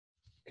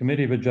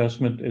Committee of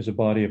Adjustment is a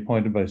body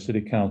appointed by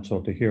City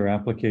Council to hear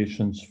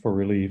applications for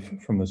relief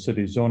from the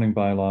city's zoning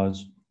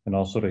bylaws and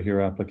also to hear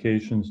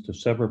applications to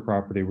sever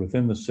property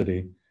within the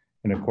city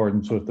in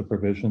accordance with the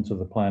provisions of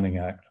the Planning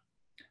Act.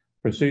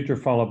 Procedure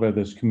followed by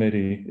this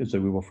committee is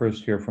that we will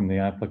first hear from the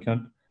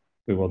applicant.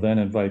 We will then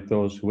invite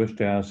those who wish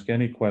to ask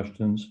any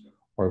questions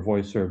or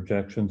voice their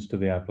objections to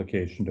the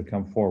application to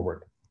come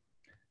forward.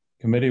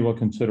 The committee will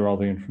consider all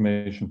the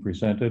information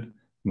presented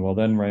and will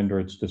then render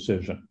its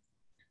decision.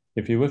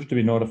 If you wish to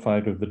be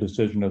notified of the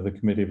decision of the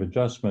Committee of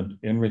Adjustment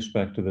in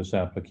respect to this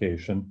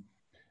application,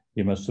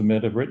 you must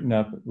submit a written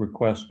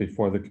request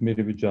before the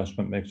Committee of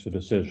Adjustment makes a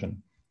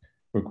decision.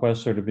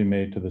 Requests are to be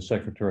made to the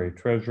Secretary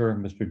Treasurer,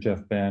 Mr.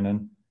 Jeff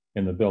Bannon,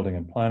 in the Building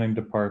and Planning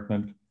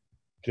Department,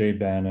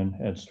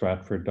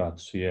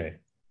 jbannon@stratford.ca.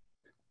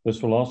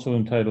 This will also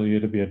entitle you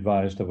to be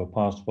advised of a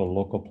possible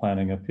local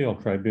planning appeal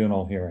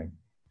tribunal hearing.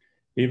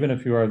 Even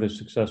if you are the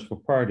successful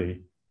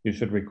party, you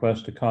should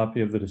request a copy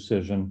of the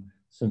decision,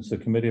 since the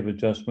Committee of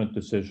Adjustment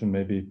decision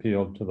may be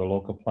appealed to the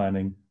local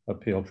planning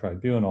appeal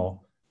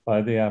tribunal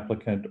by the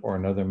applicant or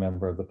another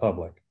member of the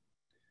public.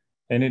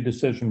 Any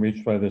decision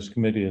reached by this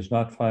committee is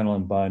not final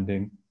and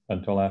binding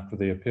until after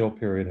the appeal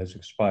period has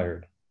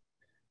expired.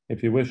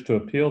 If you wish to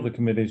appeal the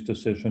committee's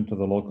decision to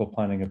the local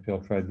planning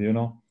appeal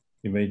tribunal,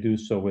 you may do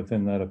so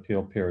within that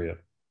appeal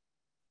period.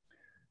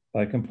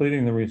 By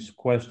completing the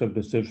request of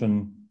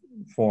decision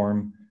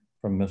form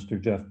from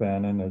Mr. Jeff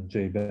Bannon at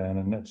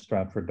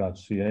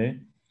jbannon@stratford.ca,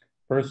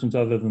 persons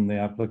other than the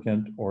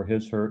applicant or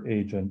his/her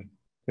agent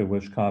who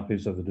wish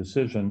copies of the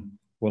decision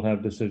will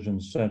have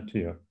decisions sent to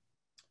you.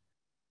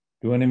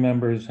 Do any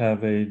members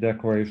have a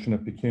declaration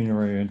of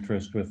pecuniary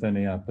interest with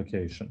any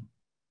application?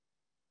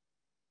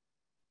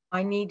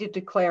 I need to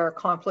declare a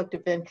conflict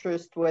of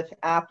interest with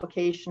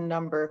application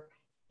number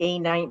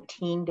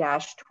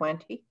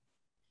A19-20.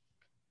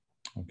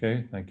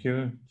 Okay, thank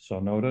you. So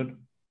noted.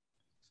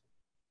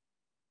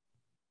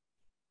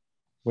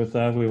 With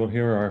that, we will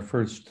hear our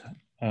first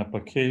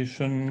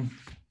application.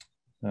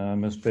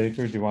 Ms.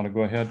 Baker, do you want to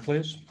go ahead,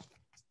 please?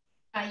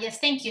 Yes,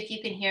 thank you. If you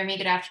can hear me,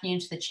 good afternoon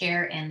to the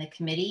chair and the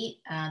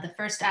committee. The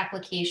first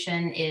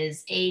application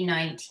is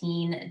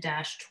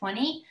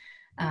A19-20.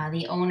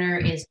 The owner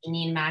is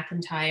Janine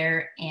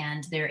McIntyre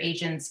and their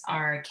agents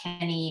are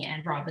Kenny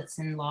and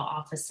Robertson Law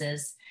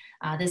Offices.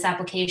 This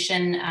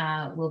application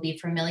will be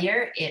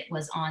familiar. It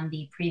was on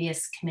the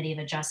previous Committee of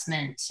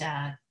Adjustment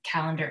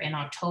calendar in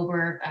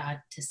October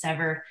to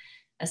sever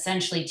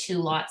essentially two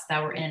lots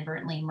that were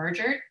inadvertently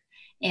merged.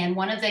 And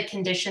one of the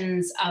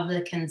conditions of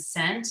the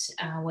consent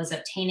was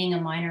obtaining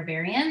a minor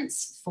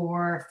variance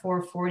for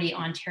 440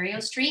 Ontario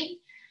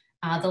Street.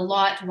 The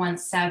lot,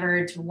 once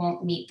severed,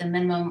 won't meet the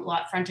minimum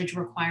lot frontage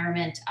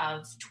requirement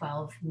of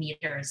 12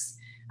 meters.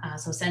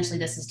 So essentially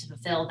this is to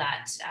fulfill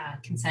that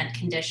consent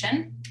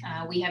condition.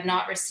 We have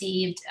not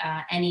received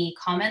any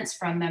comments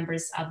from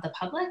members of the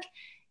public,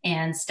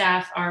 and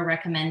staff are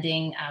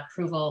recommending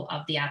approval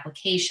of the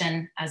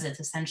application as it's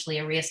essentially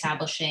a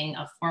reestablishing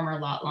a former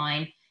lot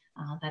line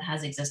that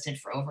has existed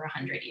for over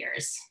 100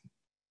 years.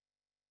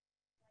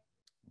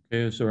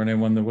 Okay, is there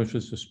anyone that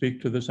wishes to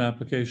speak to this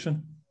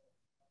application?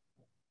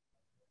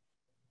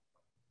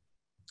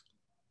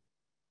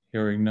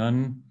 Hearing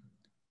none.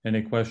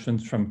 Any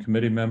questions from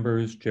committee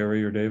members,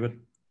 Jerry or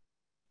David?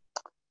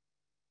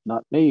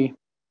 Not me.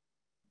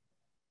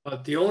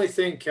 The only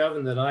thing,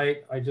 Kevin, that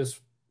I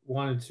just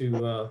wanted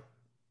to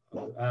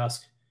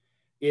ask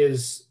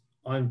is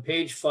on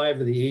page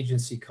 5 of the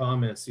agency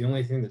comments, the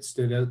only thing that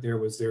stood out there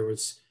was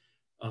when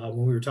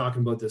we were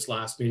talking about this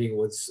last meeting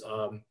was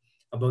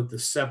about the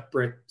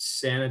separate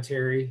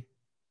sanitary.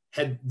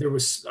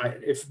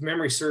 If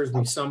memory serves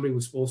me, somebody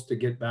was supposed to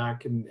get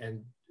back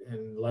and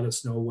let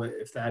us know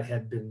if that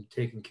had been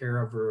taken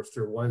care of, or if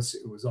it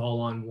was all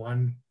on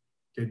one.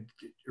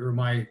 Or am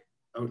I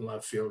out in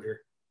left field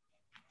here?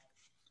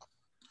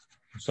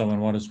 Someone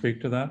want to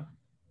speak to that?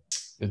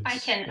 I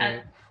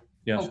can.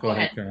 Yes, go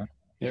ahead, Karen.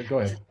 Yeah, go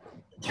ahead.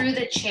 Through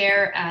the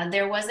chair,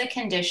 there was a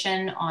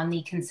condition on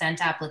the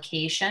consent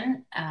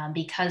application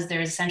because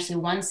there's essentially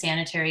one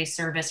sanitary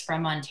service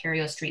from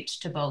Ontario Street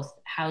to both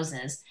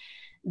houses.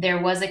 There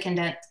was a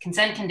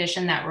consent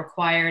condition that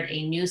required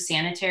a new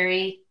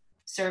sanitary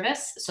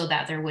service so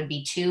that there would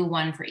be two,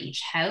 one for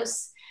each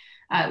house.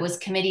 It was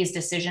committee's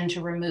decision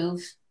to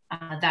remove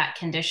that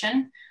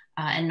condition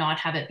and not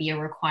have it be a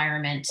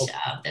requirement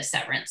of the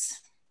severance.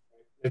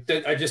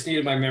 I just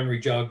needed my memory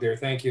jogged there.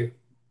 Thank you.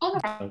 Oh, no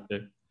problem.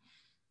 Okay.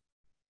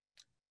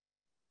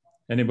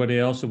 Anybody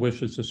else that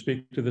wishes to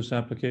speak to this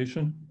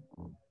application?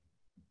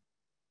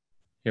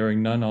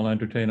 Hearing none, I'll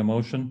entertain a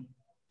motion.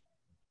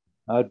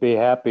 I'd be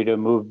happy to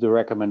move the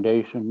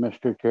recommendation,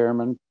 Mr.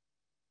 Chairman.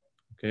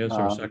 Okay, is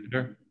there a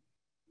seconder?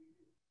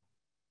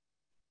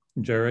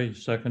 Jerry,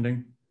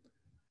 seconding.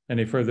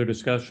 Any further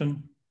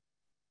discussion?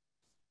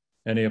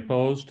 Any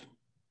opposed?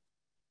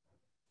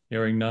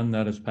 Hearing none,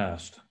 that is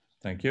passed.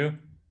 Thank you.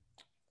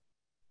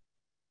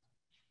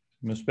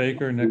 Ms.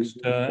 Baker,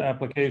 next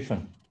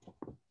application.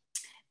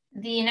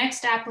 The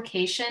next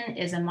application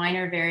is a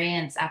minor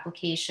variance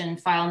application,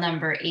 file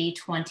number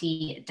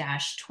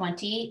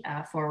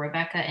A20-20 for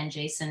Rebecca and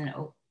Jason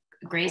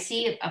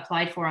Gracie,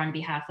 applied for on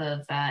behalf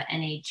of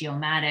NA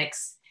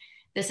Geomatics.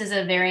 This is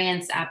a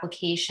variance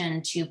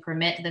application to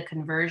permit the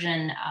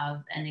conversion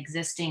of an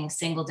existing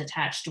single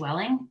detached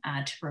dwelling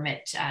to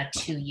permit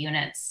 2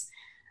 units.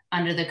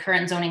 Under the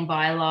current zoning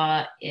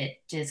bylaw, it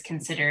is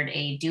considered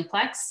a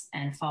duplex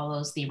and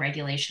follows the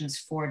regulations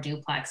for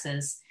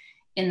duplexes.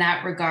 In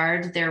that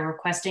regard, they're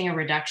requesting a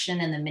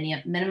reduction in the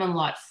minimum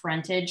lot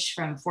frontage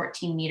from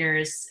 14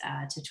 meters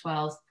to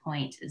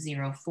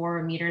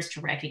 12.04 meters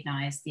to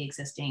recognize the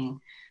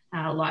existing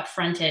lot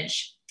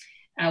frontage.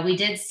 We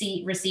did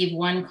receive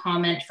one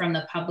comment from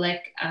the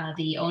public,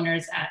 the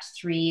owners at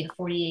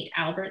 348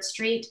 Albert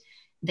Street.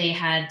 They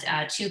had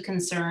 2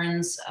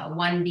 concerns,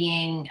 one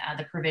being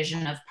the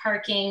provision of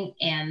parking,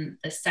 and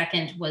the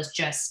second was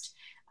just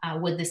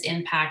would this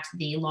impact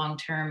the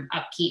long-term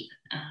upkeep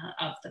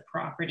of the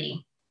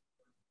property.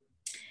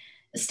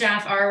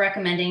 Staff are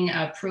recommending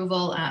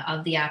approval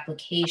of the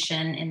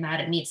application in that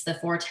it meets the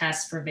 4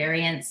 tests for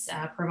variance,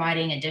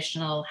 providing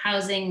additional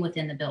housing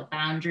within the built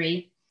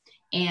boundary.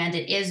 And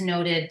it is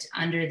noted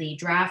under the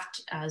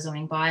draft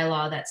zoning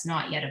bylaw that's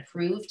not yet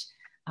approved,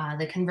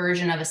 the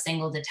conversion of a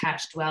single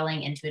detached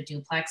dwelling into a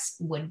duplex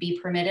would be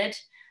permitted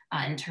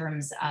in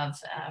terms of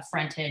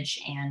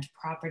frontage and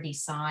property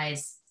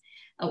size.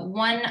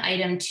 One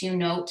item to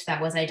note that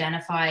was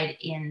identified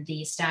in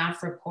the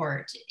staff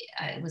report,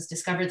 it was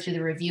discovered through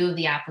the review of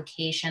the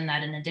application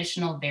that an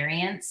additional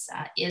variance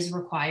is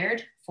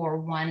required for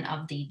one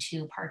of the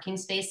 2 parking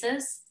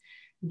spaces,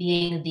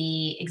 being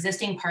the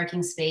existing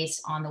parking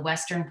space on the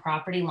western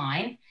property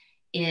line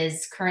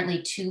is currently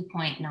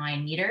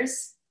 2.9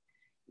 meters.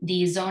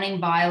 The zoning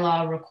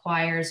bylaw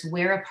requires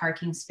where a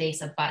parking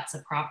space abuts a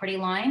property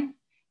line,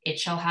 it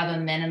shall have a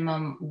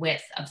minimum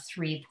width of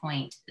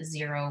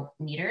 3.0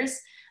 meters.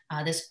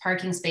 This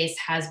parking space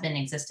has been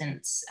in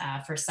existence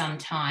for some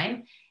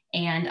time,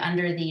 and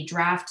under the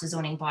draft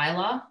zoning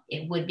bylaw,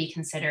 it would be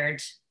considered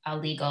a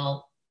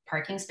legal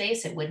parking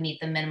space. It would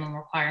meet the minimum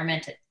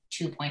requirement at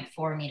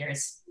 2.4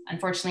 meters.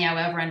 Unfortunately,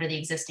 however, under the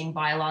existing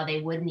bylaw, they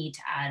would need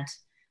to add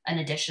an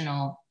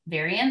additional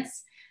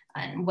variance.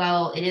 And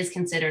while it is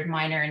considered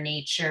minor in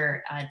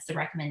nature, it's the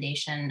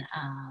recommendation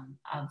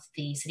of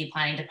the City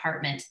Planning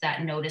Department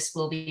that notice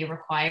will be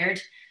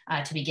required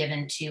to be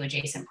given to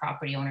adjacent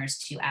property owners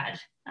to add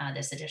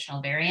this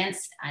additional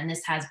variance. And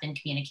this has been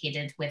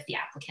communicated with the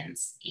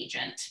applicant's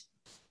agent.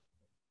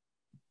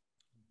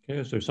 Okay,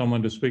 is there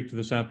someone to speak to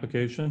this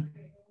application?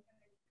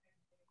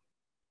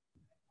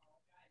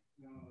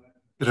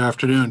 Good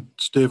afternoon.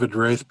 It's David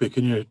Wraithby.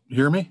 Can you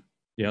hear me?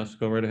 Yes,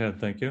 go right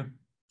ahead. Thank you.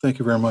 Thank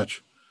you very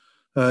much.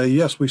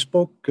 Yes, we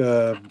spoke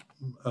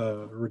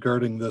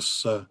regarding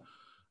this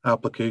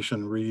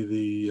application,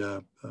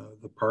 the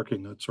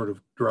parking that sort of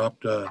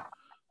dropped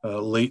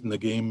late in the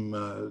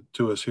game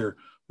to us here.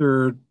 There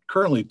are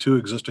currently 2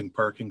 existing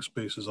parking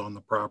spaces on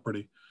the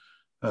property.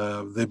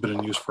 They've been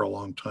in use for a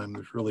long time.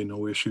 There's really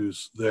no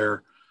issues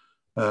there.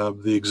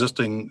 The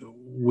existing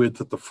width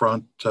at the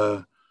front,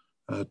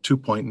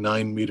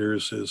 2.9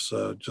 meters, is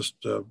just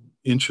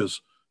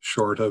inches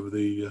short of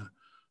the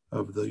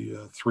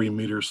 3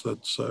 meters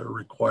that's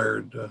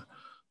required.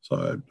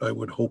 So I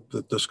would hope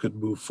that this could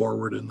move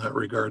forward in that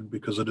regard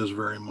because it is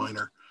very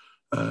minor,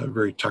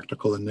 very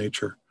technical in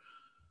nature.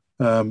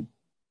 I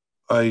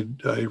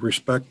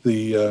respect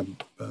the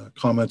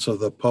comments of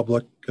the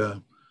public.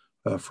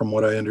 From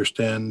what I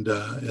understand,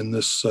 in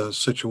this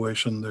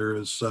situation, there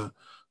is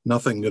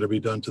nothing going to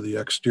be done to the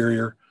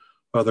exterior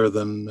other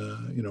than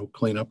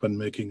clean up and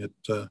making it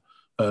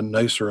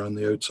nicer on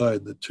the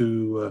outside. The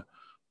 2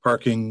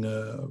 parking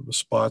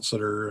spots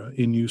that are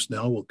in use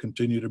now will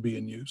continue to be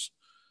in use.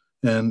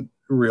 And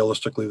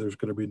realistically, there's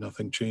going to be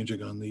nothing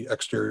changing on the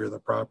exterior of the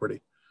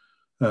property.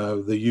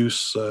 The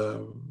use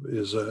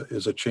is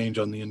a change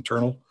on the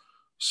internal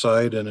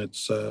side, and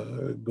it's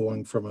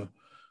going from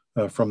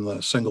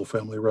the single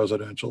family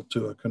residential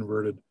to a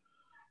converted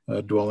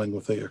dwelling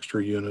with the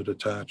extra unit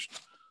attached.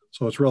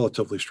 So it's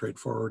relatively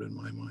straightforward in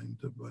my mind,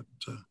 but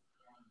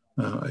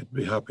I'd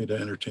be happy to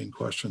entertain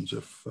questions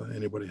if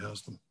anybody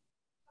has them.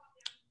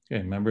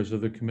 Okay, members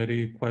of the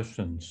committee,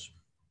 questions?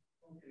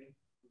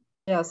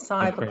 Yes,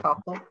 I have a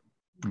couple.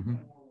 Mm-hmm.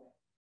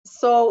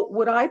 So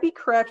would I be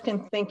correct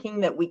in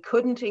thinking that we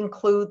couldn't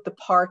include the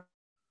park?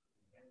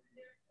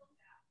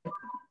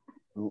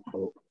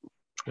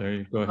 There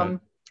you go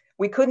ahead.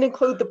 We couldn't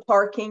include the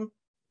parking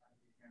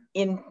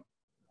in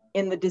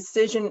the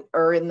decision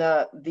or in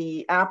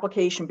the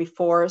application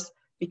before us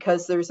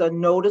because there's a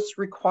notice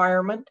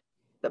requirement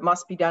that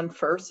must be done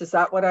first. Is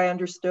that what I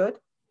understood?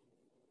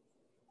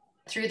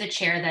 Through the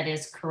chair, that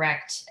is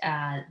correct.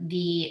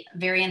 The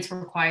variance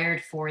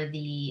required for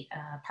the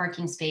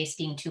parking space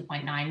being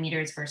 2.9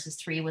 meters versus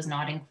 3 was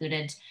not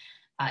included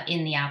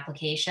in the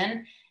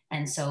application.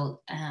 And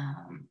so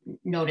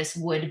notice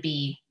would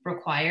be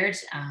required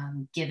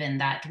given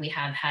that we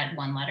have had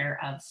one letter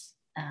of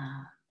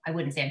I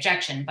wouldn't say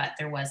objection, but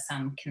there was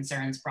some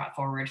concerns brought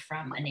forward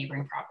from a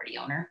neighboring property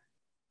owner.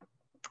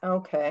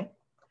 Okay.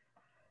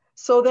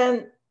 So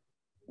then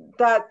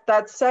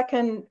that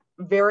second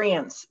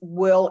variance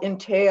will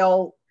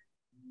entail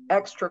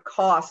extra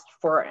cost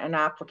for an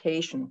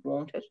application,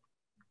 won't it?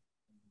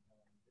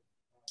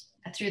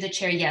 Through the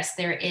chair, yes,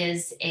 there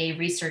is a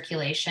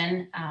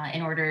recirculation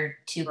in order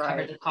to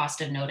cover the cost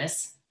of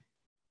notice.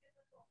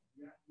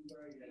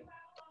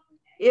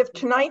 If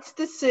tonight's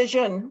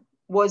decision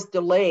was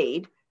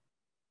delayed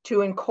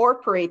to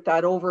incorporate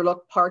that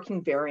overlooked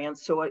parking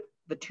variance, so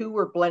the two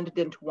were blended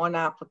into one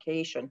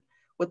application,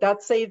 would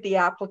that save the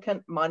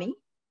applicant money?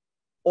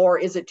 Or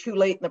is it too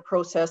late in the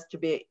process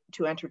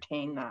to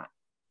entertain that?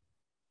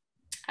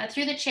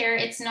 Through the chair,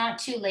 it's not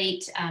too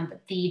late.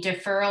 But the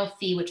deferral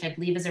fee, which I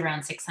believe is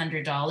around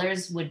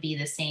 $600, would be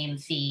the same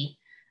fee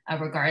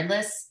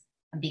regardless,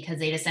 because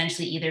they'd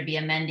essentially either be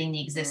amending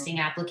the existing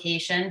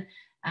application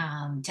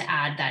to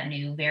add that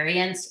new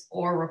variance,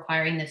 or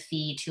requiring the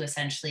fee to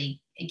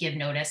essentially give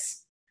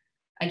notice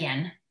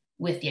again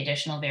with the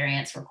additional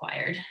variance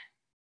required.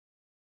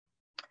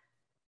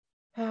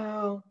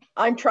 Oh,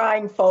 I'm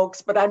trying,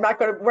 folks, but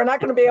we're not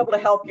gonna be able to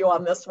help you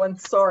on this one.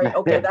 Sorry.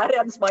 Okay, that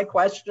ends my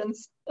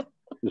questions.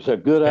 It's a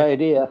good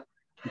idea.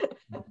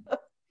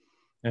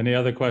 Any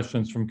other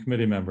questions from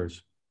committee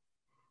members?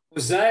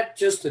 Was that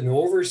just an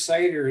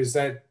oversight, or is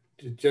that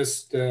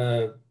just,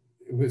 it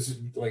was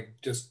like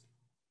just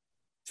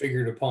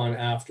figured upon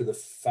after the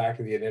fact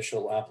of the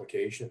initial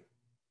application?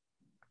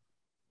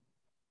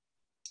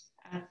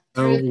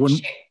 Go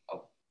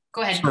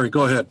ahead. Sorry,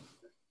 go ahead.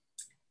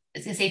 I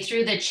was going to say,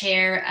 through the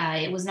chair,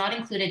 it was not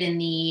included in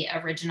the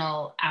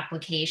original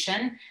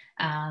application.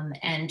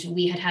 And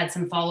we had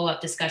some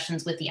follow-up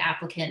discussions with the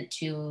applicant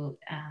to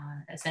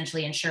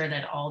essentially ensure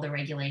that all the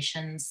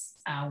regulations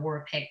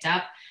were picked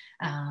up.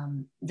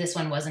 This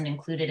one wasn't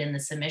included in the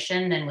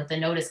submission, and with the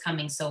notice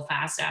coming so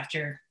fast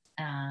after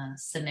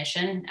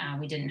submission,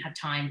 we didn't have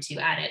time to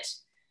add it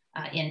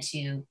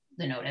into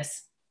the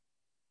notice.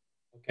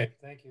 Okay,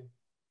 thank you.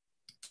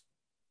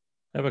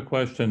 I have a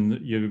question.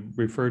 You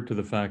referred to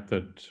the fact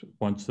that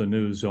once the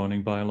new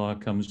zoning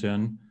bylaw comes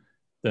in,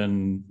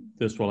 then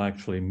this will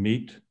actually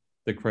meet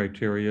the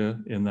criteria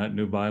in that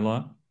new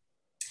bylaw?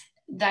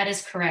 That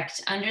is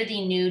correct. Under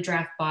the new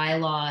draft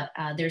bylaw,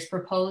 there's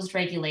proposed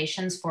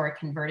regulations for a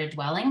converted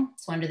dwelling.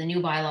 So under the new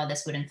bylaw,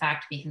 this would in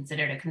fact be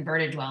considered a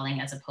converted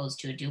dwelling as opposed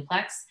to a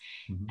duplex.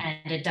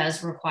 And it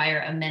does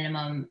require a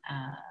minimum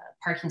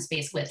parking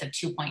space width of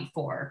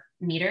 2.4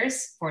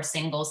 meters for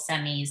singles,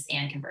 semis,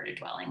 and converted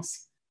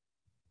dwellings.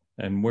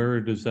 And where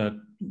does that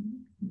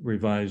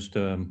revised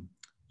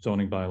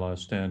zoning bylaw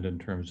stand in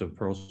terms of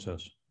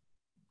process?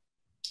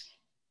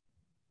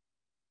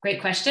 Great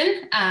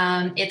question.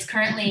 It's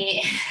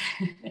currently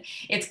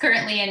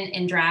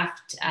in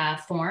draft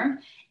form,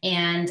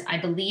 and I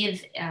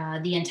believe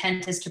the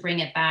intent is to bring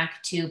it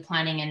back to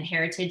Planning and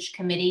Heritage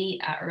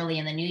Committee early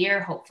in the new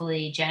year,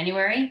 hopefully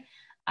January,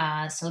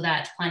 so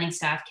that planning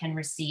staff can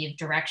receive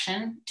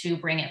direction to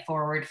bring it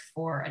forward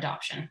for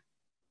adoption.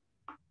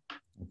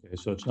 Okay,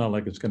 so it's not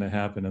like it's going to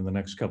happen in the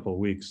next couple of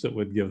weeks. That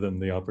would give them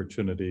the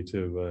opportunity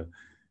to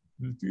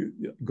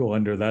go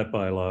under that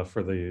bylaw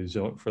for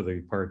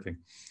the parking.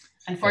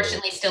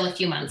 Unfortunately, still a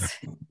few months.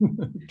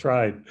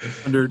 Tried.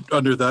 Under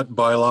that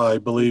bylaw, I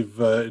believe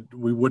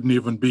we wouldn't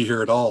even be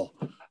here at all.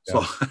 Yeah.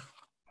 So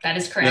that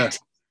is correct.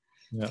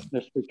 Yeah.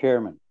 Mr.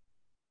 Chairman.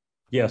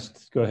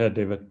 Yes, go ahead,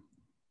 David.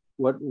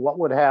 What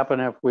would happen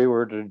if we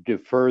were to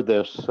defer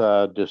this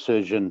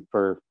decision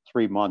for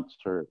 3 months,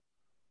 or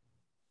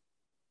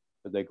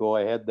would they go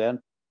ahead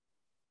then?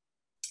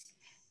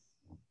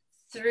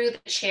 Through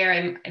the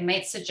chair, I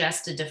might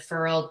suggest a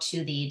deferral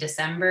to the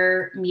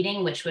December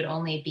meeting, which would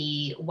only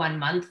be 1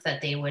 month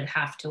that they would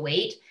have to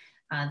wait.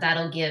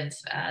 That'll give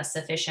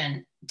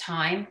sufficient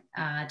time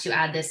to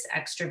add this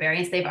extra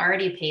variance. They've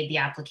already paid the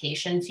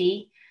application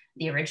fee,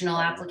 the original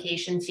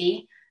application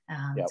fee.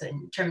 So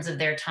in terms of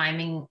their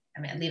timing, I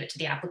mean, I'd leave it to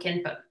the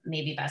applicant, but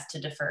maybe best to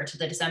defer to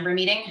the December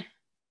meeting.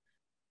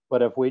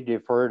 But if we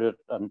deferred it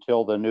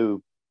until the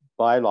new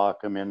bylaw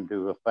come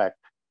into effect,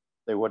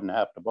 they wouldn't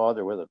have to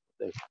bother with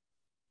it.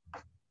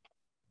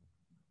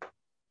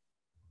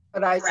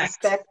 But I Correct.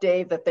 suspect,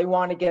 Dave, that they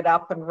want to get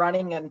up and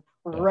running and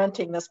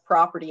renting this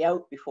property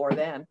out before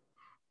then.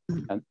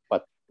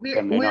 But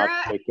can they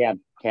not? They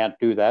can't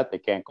do that. They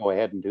can't go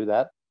ahead and do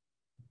that.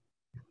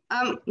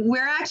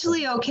 We're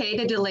actually okay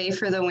to delay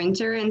for the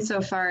winter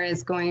insofar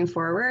as going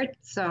forward.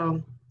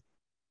 So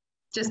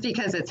just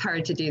because it's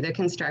hard to do the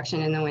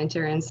construction in the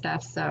winter and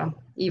stuff, so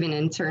even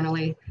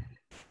internally.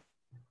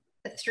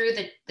 Through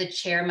the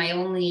chair, my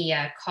only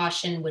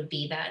caution would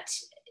be that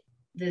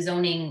the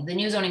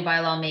new zoning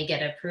bylaw may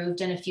get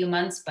approved in a few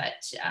months, but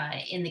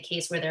in the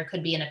case where there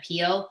could be an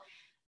appeal,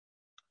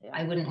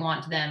 I wouldn't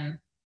want them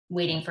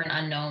waiting for an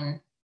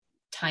unknown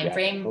time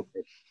frame.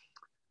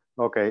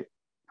 Okay.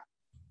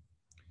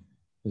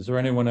 Is there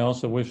anyone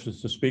else that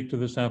wishes to speak to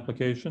this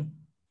application?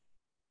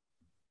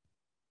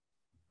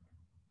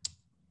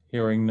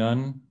 Hearing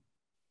none,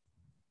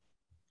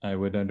 I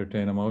would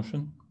entertain a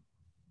motion.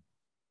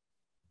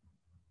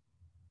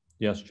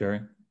 Yes, Jerry.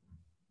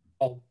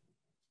 Oh,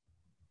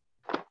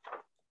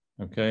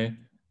 Okay,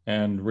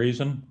 and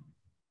reason?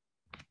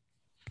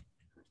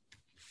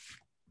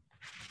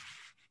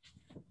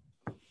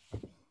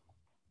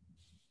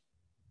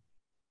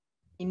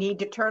 You need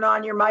to turn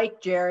on your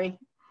mic, Jerry.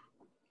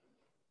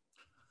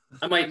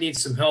 I might need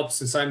some help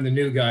since I'm the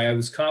new guy. I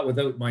was caught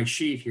without my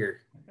sheet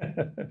here.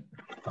 Okay,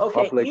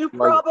 Public you light.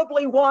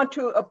 probably want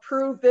to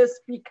approve this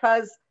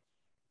because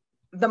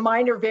the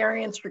minor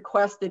variance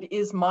requested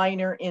is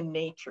minor in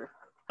nature.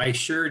 I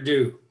sure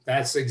do.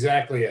 That's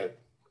exactly it.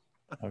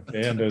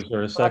 Okay, and is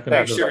there a second?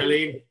 Thanks,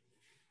 Charlene.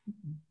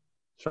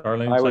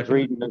 Charlene, I was second?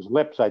 reading his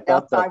lips. I Yes,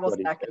 thought I that's will what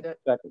he second said. it.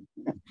 Second.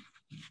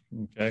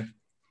 Okay.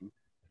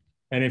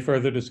 Any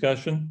further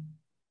discussion?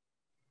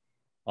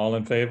 All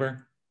in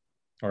favor?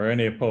 Or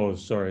any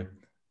opposed, sorry.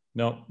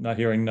 No, not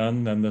hearing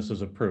none, then this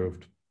is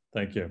approved.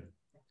 Thank you.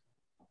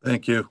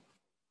 Thank you.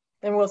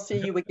 And we'll see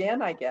you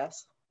again, I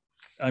guess.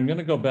 I'm going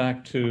to go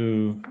back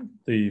to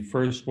the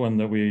first one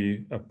that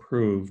we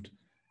approved,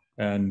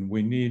 and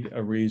we need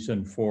a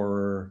reason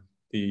for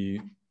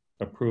the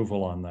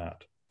approval on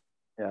that.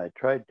 Yeah, I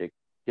tried to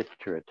get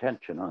your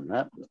attention on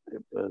that.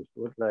 It was,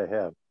 what did I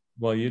have?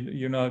 Well,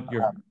 you're not,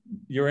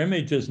 your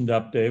image isn't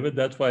up, David.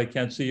 That's why I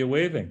can't see you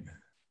waving.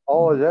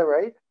 Oh, is that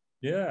right?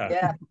 Yeah.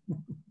 Yeah.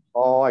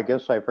 Oh, I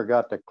guess I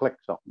forgot to click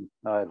something.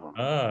 I don't know.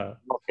 Ah.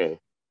 Okay.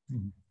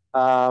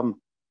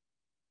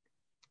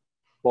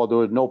 Well, there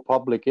was no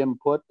public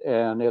input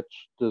and it's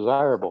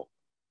desirable.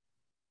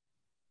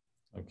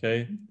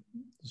 Okay.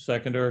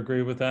 Seconder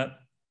agree with that?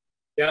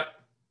 Yep.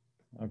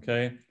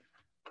 Okay.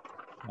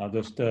 I'll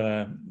just,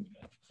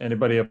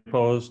 anybody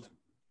opposed?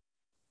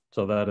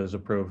 So that is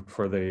approved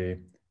for the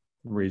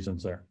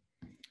reasons there.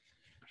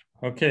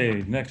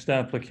 Okay, next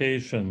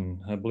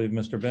application. I believe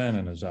Mr.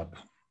 Bannon is up.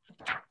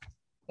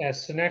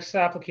 Yes, the next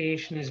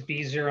application is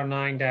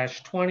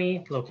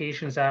B09-20.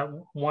 Location is at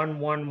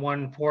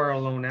 1114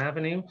 Alone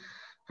Avenue.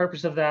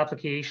 Purpose of the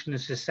application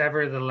is to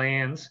sever the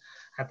lands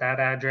at that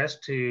address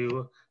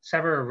to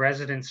sever a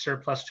residence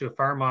surplus to a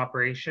farm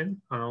operation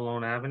on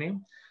Alone Avenue.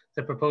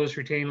 The proposed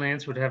retained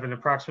lands would have an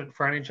approximate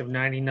frontage of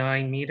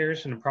 99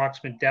 meters, an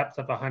approximate depth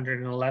of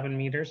 111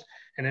 meters,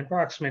 and an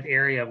approximate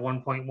area of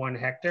 1.1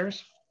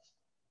 hectares.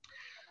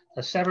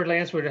 The severed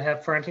lands would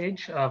have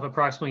frontage of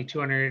approximately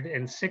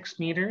 206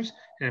 meters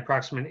and an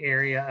approximate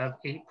area of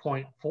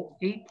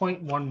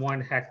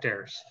 8.11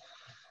 hectares.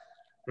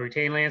 The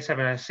retained lands have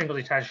a single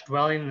detached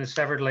dwelling and the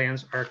severed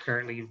lands are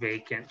currently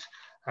vacant.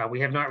 We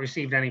have not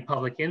received any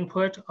public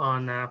input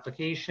on the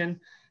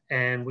application,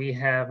 and we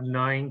have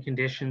 9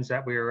 conditions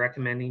that we are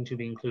recommending to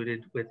be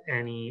included with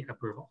any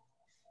approval.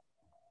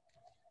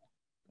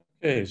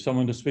 Okay,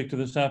 someone to speak to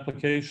this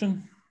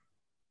application?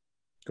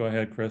 Go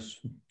ahead, Chris.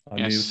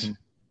 Yes.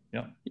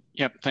 Yeah.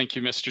 Yep. Thank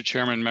you, Mr.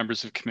 Chairman,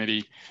 members of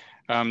committee.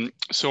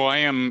 So I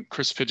am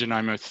Chris Pidgeon.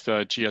 I'm with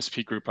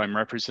GSP Group. I'm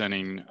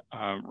representing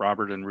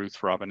Robert and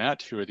Ruth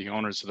Robinette, who are the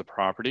owners of the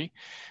property.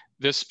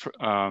 This,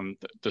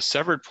 the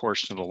severed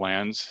portion of the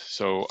lands,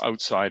 so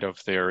outside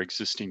of their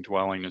existing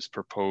dwelling, is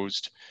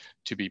proposed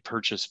to be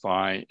purchased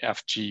by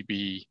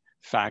FGB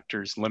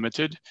Factors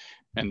Limited.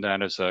 And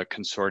that is a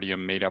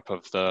consortium made up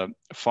of the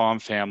Fahm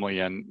family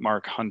and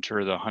Mark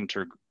Hunter, the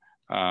Hunter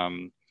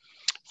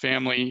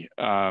family,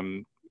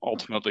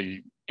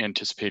 ultimately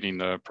anticipating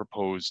the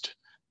proposed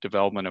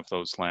development of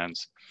those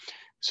lands.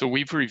 So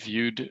we've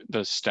reviewed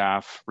the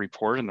staff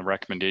report and the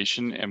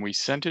recommendation, and we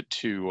sent it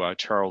to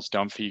Charles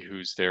Dunphy,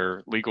 who's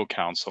their legal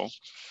counsel.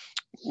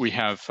 We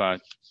have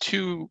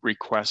 2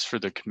 requests for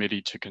the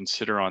committee to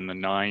consider on the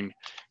 9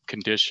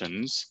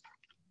 conditions.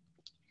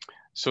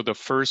 So the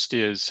first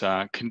is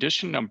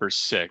condition number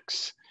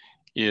 6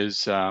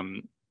 is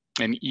an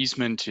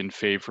easement in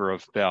favor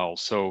of Bell.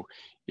 So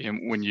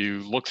when you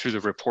look through the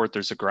report,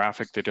 there's a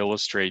graphic that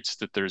illustrates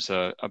that there's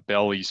a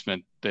Bell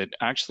easement that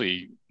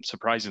actually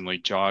surprisingly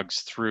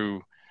jogs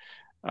through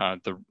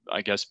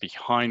I guess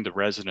behind the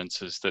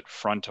residences that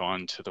front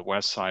on to the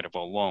west side of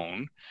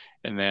Alone,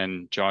 and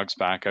then jogs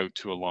back out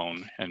to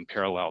Alone and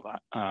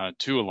parallel that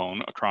to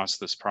Alone across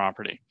this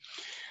property.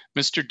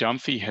 Mr.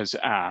 Dunphy has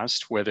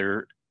asked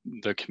whether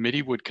the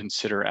committee would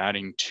consider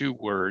adding 2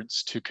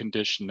 words to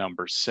condition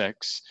number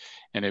 6,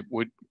 and it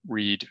would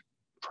read,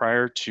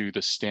 prior to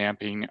the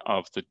stamping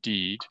of the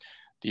deed,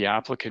 the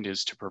applicant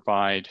is to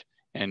provide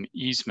an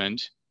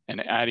easement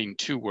and adding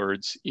 2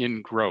 words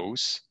in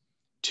gross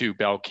to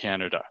Bell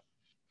Canada.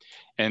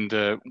 And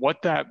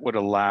what that would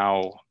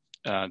allow,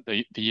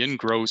 the in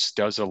gross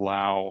does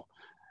allow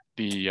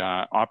the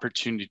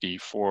opportunity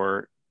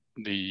for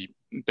the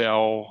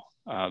Bell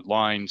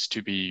lines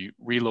to be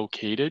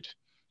relocated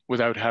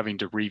without having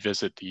to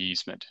revisit the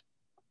easement.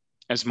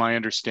 As my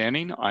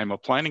understanding, I'm a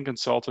planning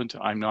consultant,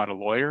 I'm not a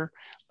lawyer,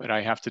 but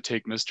I have to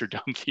take Mr.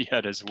 Dunphy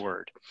at his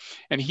word.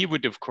 And he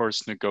would, of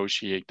course,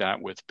 negotiate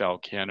that with Bell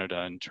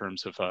Canada in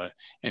terms of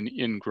an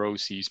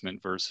in-gross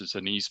easement versus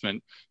an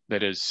easement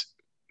that is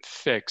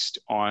fixed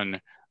on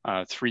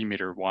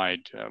 3-meter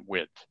wide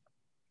width.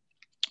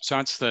 So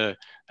that's the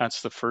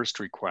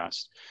first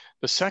request.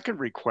 The second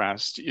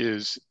request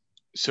is,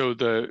 so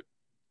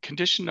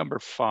condition number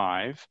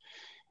 5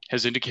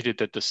 has indicated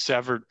that the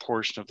severed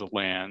portion of the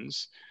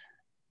lands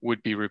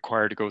would be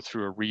required to go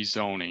through a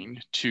rezoning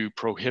to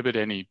prohibit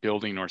any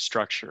building or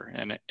structure.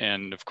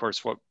 And of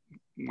course, what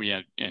we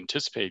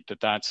anticipate that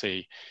that's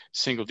a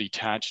single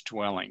detached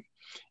dwelling,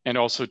 and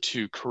also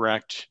to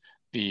correct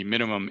the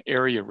minimum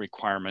area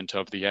requirement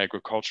of the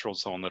agricultural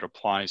zone that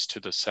applies to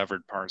the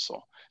severed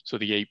parcel, so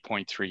the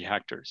 8.3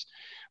 hectares.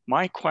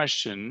 My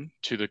question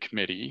to the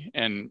committee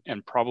and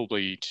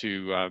probably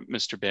to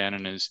Mr.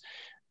 Bannon is,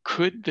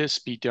 could this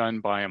be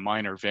done by a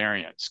minor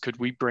variance? Could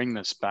we bring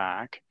this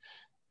back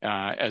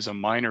as a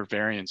minor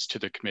variance to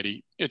the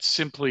committee?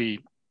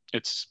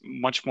 It's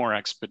much more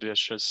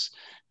expeditious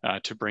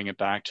to bring it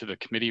back to the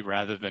committee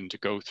rather than to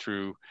go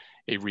through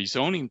a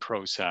rezoning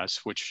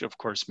process, which of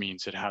course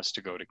means it has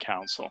to go to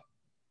council.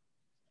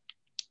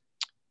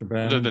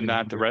 Other than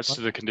that, the rest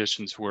of the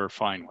conditions we're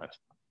fine with.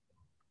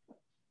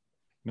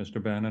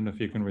 Mr. Bannon, if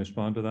you can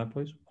respond to that,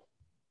 please.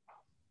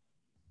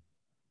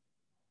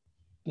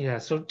 Yeah,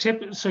 so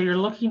you're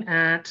looking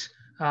at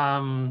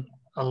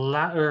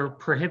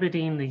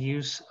prohibiting the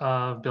use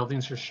of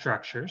buildings or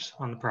structures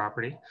on the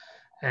property.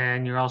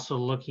 And you're also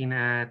looking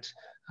at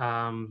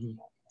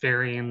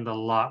varying the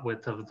lot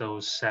width of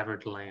those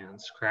severed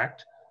lands,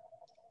 correct?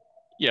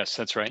 Yes,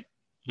 that's right.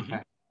 Okay.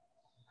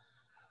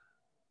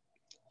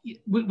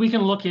 We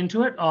can look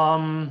into it.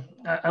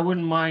 I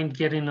wouldn't mind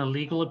getting a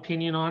legal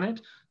opinion on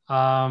it.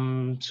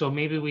 So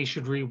maybe we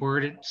should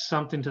reword it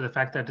something to the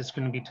fact that it's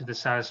going to be to the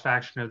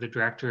satisfaction of the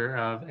Director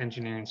of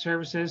Engineering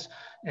Services,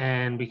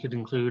 and we could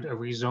include a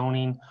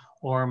rezoning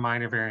or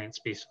minor variance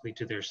basically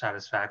to their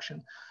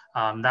satisfaction.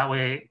 That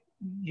way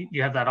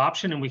you have that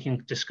option and we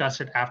can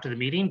discuss it after the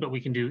meeting, but we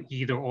can do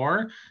either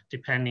or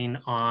depending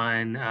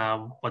on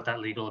what that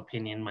legal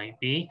opinion might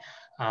be.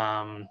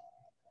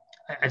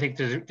 I think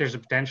there's a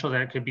potential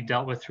that it could be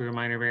dealt with through a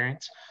minor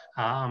variance,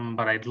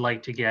 but I'd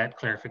like to get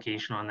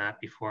clarification on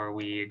that before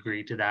we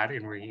agree to that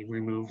and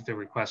remove the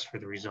request for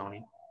the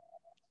rezoning.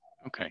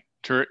 Okay,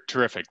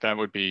 terrific. That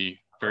would be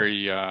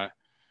very,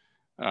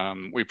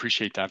 we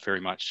appreciate that very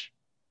much.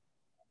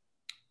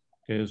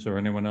 Okay, is there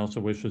anyone else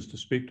that wishes to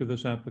speak to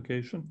this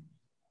application?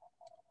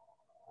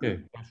 Okay,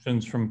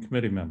 questions from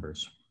committee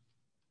members?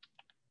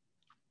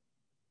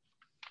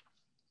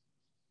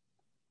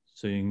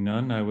 Seeing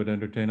none, I would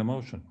entertain a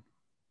motion.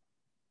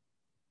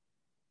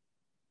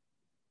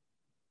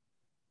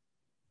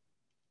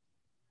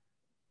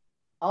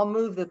 I'll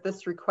move that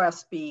this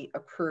request be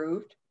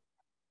approved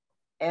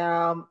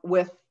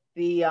with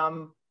the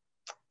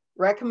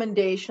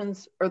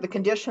recommendations or the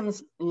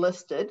conditions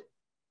listed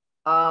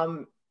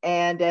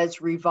and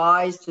as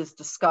revised as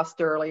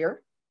discussed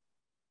earlier.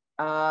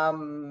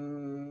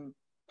 Public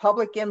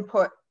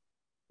input,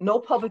 no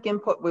public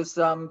input was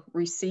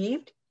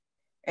received,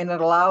 and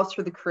it allows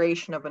for the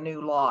creation of a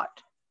new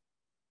lot.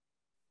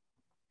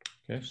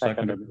 Okay,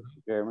 second.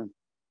 Mr. Chairman.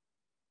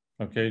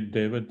 Okay,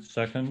 David,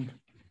 second.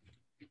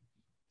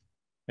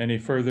 Any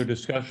further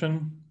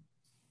discussion?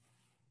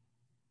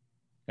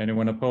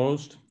 Anyone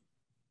opposed?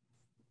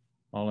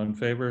 All in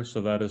favor,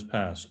 so that is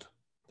passed.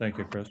 Thank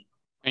you, Chris.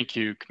 Thank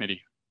you,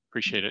 committee.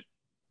 Appreciate it.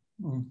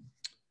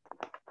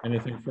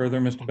 Anything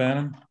further, Mr.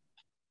 Bannon?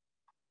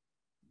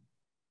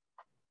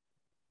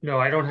 No,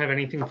 I don't have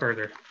anything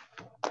further.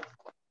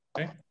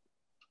 Okay.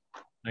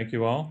 Thank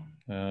you all.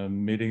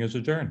 Meeting is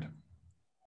adjourned.